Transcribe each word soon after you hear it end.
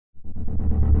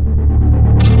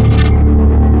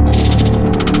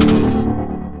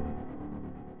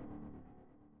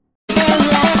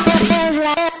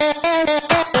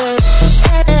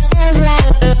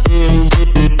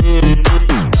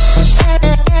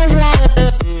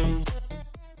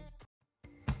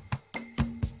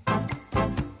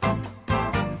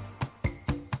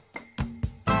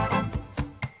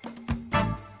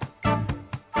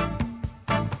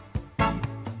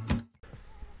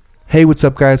Hey, what's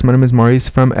up guys, my name is Maurice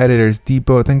from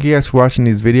EditorsDepot. Thank you guys for watching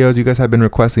these videos. You guys have been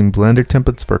requesting Blender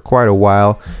templates for quite a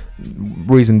while.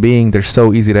 Reason being, they're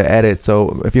so easy to edit.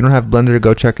 So if you don't have Blender,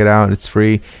 go check it out. It's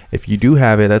free. If you do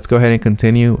have it, let's go ahead and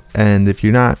continue. And if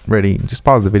you're not ready, just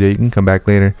pause the video. You can come back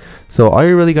later. So all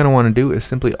you're really going to want to do is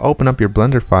simply open up your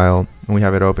Blender file. And we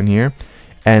have it open here.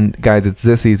 And guys, it's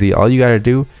this easy. All you got to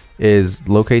do is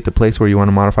locate the place where you want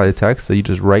to modify the text. So you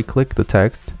just right click the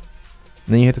text.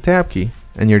 And then you hit the tab key.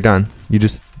 And you're done. You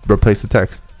just replace the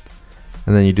text,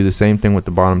 and then you do the same thing with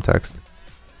the bottom text.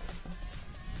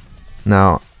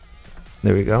 Now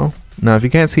there we go. Now if you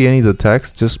can't see any of the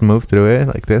text, just move through it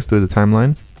like this through the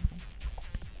timeline.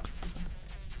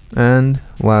 And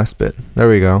last bit, there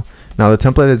we go. Now the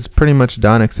template is pretty much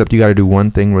done, except you got to do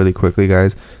one thing really quickly,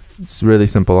 guys. It's really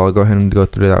simple. I'll go ahead and go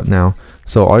through that now.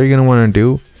 So all you're going to want to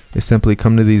do is simply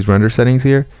come to these render settings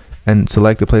here and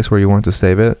select the place where you want to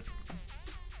save it.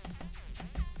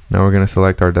 Now we're going to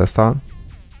select our desktop.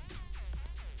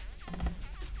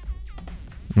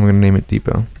 And we're going to name it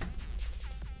Depot.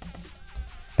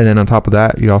 And then on top of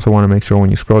that, you also want to make sure when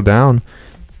you scroll down,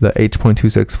 the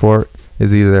H.264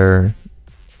 is either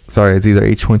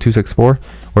H.264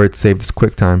 or it's saved as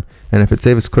QuickTime. And if it's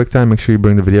saved as QuickTime, make sure you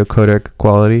bring the video codec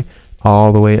quality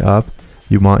all the way up.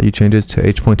 You change it to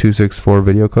H.264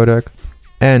 video codec,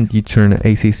 and you turn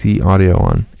AAC audio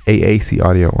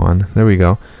on. There we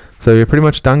go. So you're pretty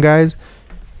much done, guys.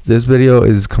 This video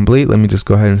is complete. Let me just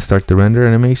go ahead and start the render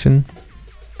animation,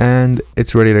 and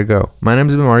it's ready to go. My name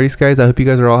is Maurice, guys. I hope you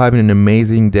guys are all having an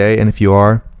amazing day, and if you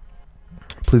are,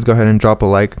 please go ahead and drop a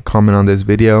like, comment on this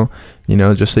video,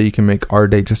 just so you can make our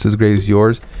day just as great as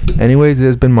yours. Anyways, it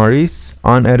has been Maurice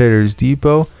on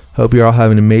EditorsDepot. Hope you're all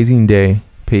having an amazing day.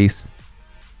 Peace.